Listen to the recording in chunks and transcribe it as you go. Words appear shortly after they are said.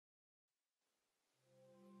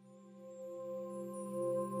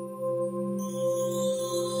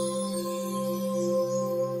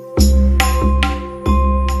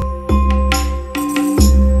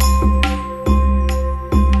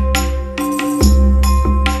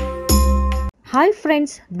Hi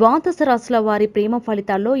friends, ద్వాదశ రాశుల వారి ప్రేమ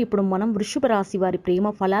ఫలితాల్లో ఇప్పుడు మనం వృషభ రాశి వారి ప్రేమ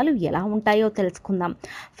ఫలాలు ఎలా ఉంటాయో తెలుసుకుందాం.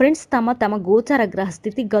 ఫ్రెండ్స్, తమ గోచర గ్రహ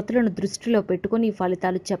స్థితి గతులను దృష్టిలో పెట్టుకుని ఈ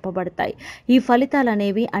ఫలితాలు చెప్పబడతాయి. ఈ ఫలితాలు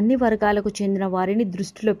అనేవి అన్ని వర్గాలకు చెందిన వారిని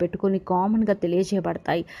దృష్టిలో పెట్టుకుని కామన్గా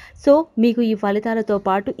తెలియజేయబడతాయి. సో మీకు ఈ ఫలితాలతో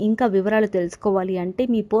పాటు ఇంకా వివరాలు తెలుసుకోవాలి అంటే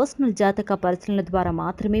మీ పర్సనల్ జాతక పరిశీలన ద్వారా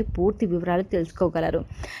మాత్రమే పూర్తి వివరాలు తెలుసుకోగలరు.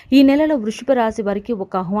 ఈ నెలలో వృషభ రాశి వారికి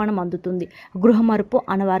ఒక ఆహ్వానం అందుతుంది. గృహ మార్పు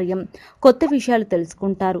అనివార్యం. కొత్త విషయాలు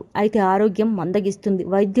తెలుసుకుంటారు. అయితే ఆరోగ్యం మందగిస్తుంది.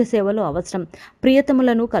 వైద్య సేవలు అవసరం.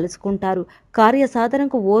 ప్రియతములను కలుసుకుంటారు.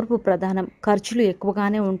 కార్యసాధనకు ఓర్పు ప్రధానం. ఖర్చులు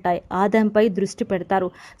ఎక్కువగానే ఉంటాయి. ఆదాయంపై దృష్టి పెడతారు.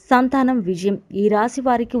 సంతానం విజయం. ఈ రాశి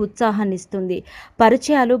వారికి ఉత్సాహాన్ని ఇస్తుంది.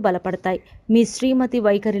 పరిచయాలు బలపడతాయి. మీ శ్రీమతి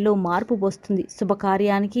వైఖరిలో మార్పు వస్తుంది.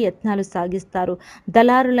 శుభకార్యానికి యత్నాలు సాగిస్తారు.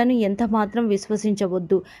 దళారులను ఎంత మాత్రం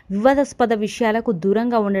విశ్వసించవద్దు. వివాదాస్పద విషయాలకు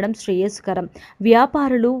దూరంగా ఉండడం శ్రేయస్కరం.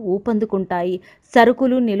 వ్యాపారులు ఊపందుకుంటాయి.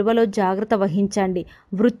 సరుకులు నిల్వలో జాగ్రత్త వహించండి.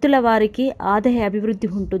 వృత్తుల వారికి ఆదాయ అభివృద్ధి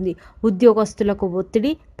ఉంటుంది. ఉద్యోగస్తులకు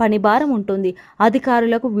ఒత్తిడి, పనిభారం ఉంటుంది.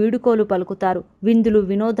 అధికారులకు వీడుకోలు పలుకుతారు. విందులు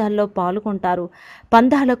వినోదాల్లో పాల్గొంటారు.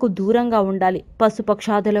 పందాలకు దూరంగా ఉండాలి.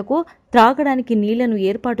 పశుపక్షాదులకు త్రాగడానికి నీళ్లను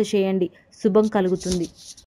ఏర్పాటు చేయండి. శుభం కలుగుతుంది.